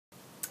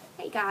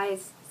Hey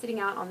guys, sitting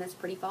out on this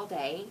pretty fall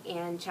day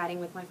and chatting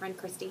with my friend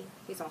Christi,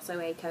 who's also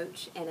a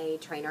coach and a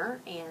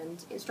trainer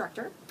and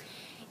instructor.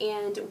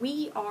 And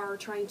we are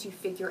trying to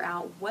figure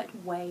out what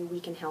way we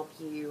can help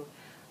you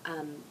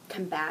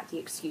combat the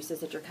excuses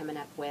that you're coming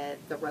up with,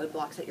 the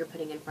roadblocks that you're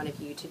putting in front of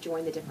you to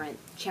join the different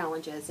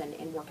challenges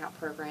and workout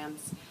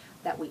programs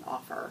that we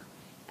offer.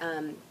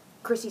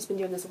 Christi's been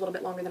doing this a little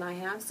bit longer than I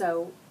have,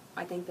 so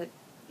I think that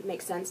it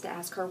makes sense to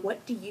ask her,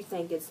 what do you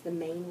think is the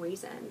main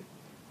reason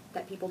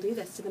that people do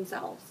this to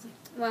themselves?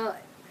 Well,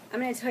 I'm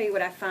going to tell you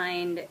what I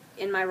find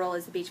in my role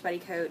as a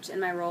Beachbody coach, in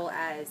my role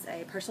as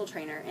a personal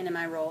trainer, and in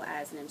my role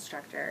as an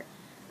instructor.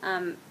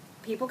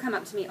 People come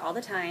up to me all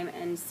the time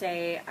and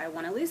say, I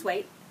want to lose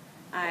weight,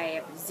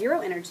 I have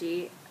zero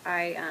energy,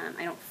 I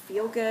don't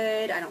feel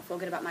good, I don't feel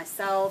good about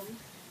myself,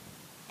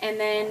 and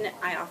then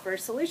I offer a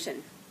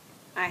solution.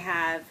 I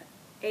have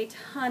a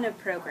ton of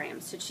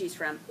programs to choose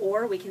from,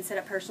 or we can set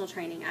up personal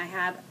training. I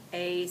have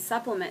a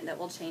supplement that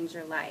will change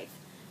your life.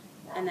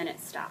 And then it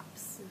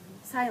stops.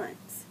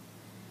 Silence.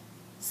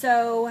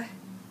 So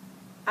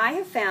I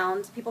have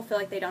found people feel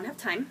like they don't have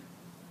time,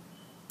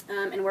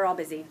 and we're all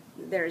busy.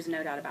 There is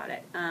no doubt about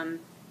it.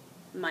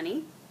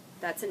 Money,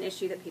 that's an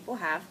issue that people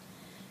have.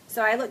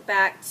 So I look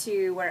back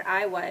to where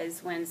I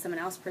was when someone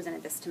else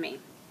presented this to me,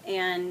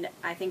 and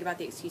I think about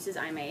the excuses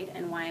I made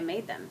and why I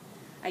made them.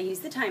 I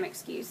used the time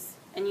excuse,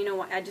 and you know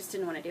what? I just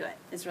didn't want to do it,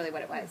 is really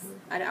what it was.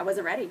 I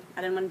wasn't ready.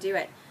 I didn't want to do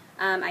it.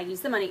 I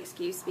used the money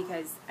excuse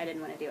because I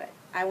didn't want to do it.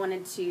 I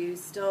wanted to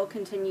still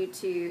continue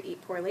to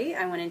eat poorly.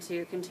 I wanted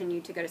to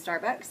continue to go to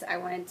Starbucks. I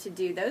wanted to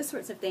do those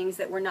sorts of things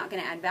that were not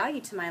going to add value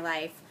to my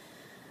life.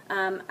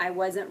 I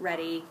wasn't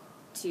ready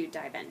to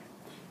dive in.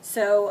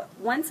 So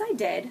once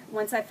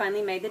I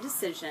finally made the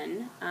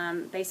decision,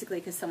 basically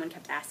because someone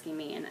kept asking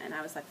me, and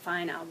I was like,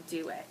 fine, I'll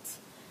do it.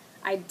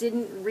 I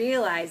didn't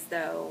realize,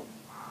 though,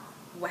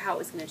 how it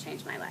was going to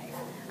change my life.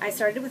 I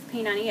started with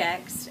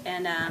P90X,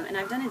 and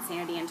I've done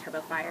Insanity and Turbo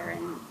Fire,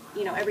 and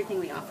everything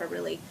we offer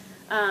really,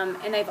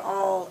 and they've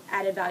all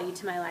added value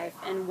to my life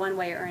in one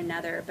way or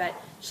another. But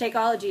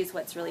Shakeology is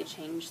what's really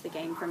changed the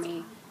game for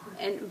me.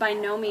 And by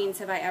no means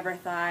have I ever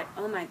thought,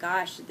 oh my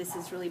gosh, this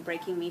is really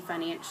breaking me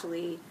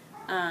financially.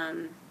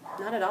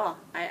 Not at all.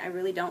 I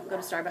really don't go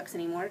to Starbucks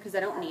anymore because I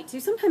don't need to.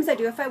 Sometimes I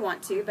do if I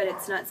want to, but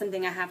it's not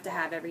something I have to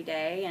have every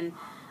day.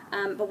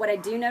 And but what I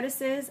do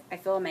notice is I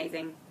feel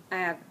amazing. I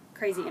have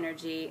crazy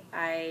energy.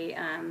 I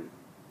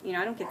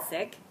don't get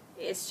sick.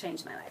 It's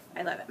changed my life.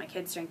 I love it. My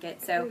kids drink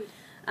it. So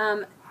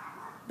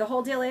the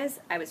whole deal is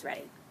I was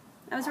ready.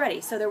 I was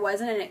ready. So there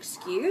wasn't an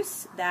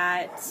excuse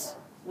that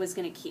was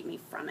going to keep me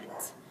from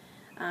it.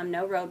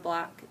 No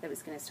roadblock that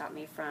was going to stop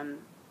me from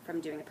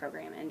doing the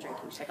program and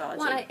drinking Shakeology.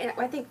 Well,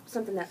 I think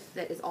something that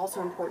is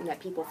also important that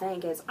people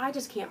think is, I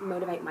just can't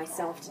motivate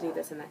myself to do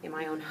this in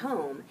my own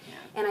home.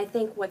 And I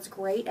think what's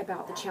great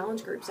about the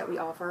challenge groups that we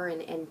offer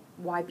and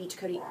why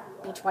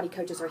Beachbody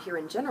coaches are here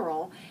in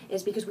general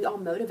is because we all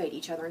motivate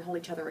each other and hold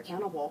each other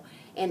accountable.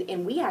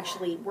 And we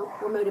actually,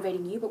 we're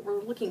motivating you, but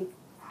we're looking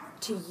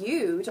to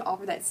you to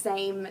offer that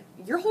same,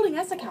 you're holding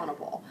us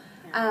accountable.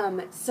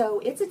 So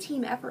it's a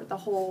team effort, the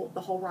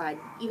whole ride,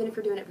 even if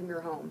you're doing it from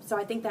your home. So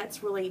I think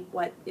that's really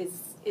what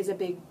is a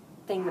big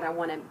thing that I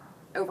want to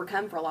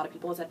overcome for a lot of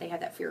people, is that they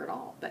have that fear at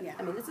all. But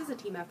I mean, this is a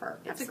team effort.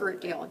 It's a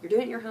group deal. You're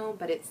doing it in your home,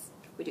 but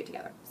we do it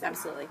together. So.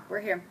 Absolutely. We're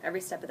here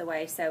every step of the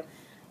way. So,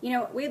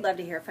 we'd love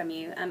to hear from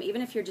you.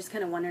 Even if you're just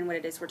kind of wondering what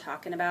it is we're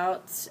talking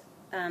about,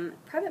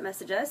 private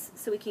message us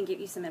so we can give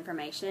you some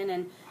information.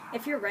 And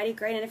if you're ready,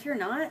 great. And if you're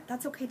not,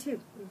 that's okay too.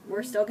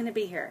 We're still going to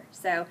be here.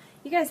 So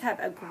you guys have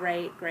a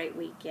great, great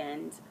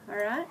weekend. All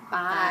right?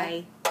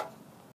 Bye. Bye.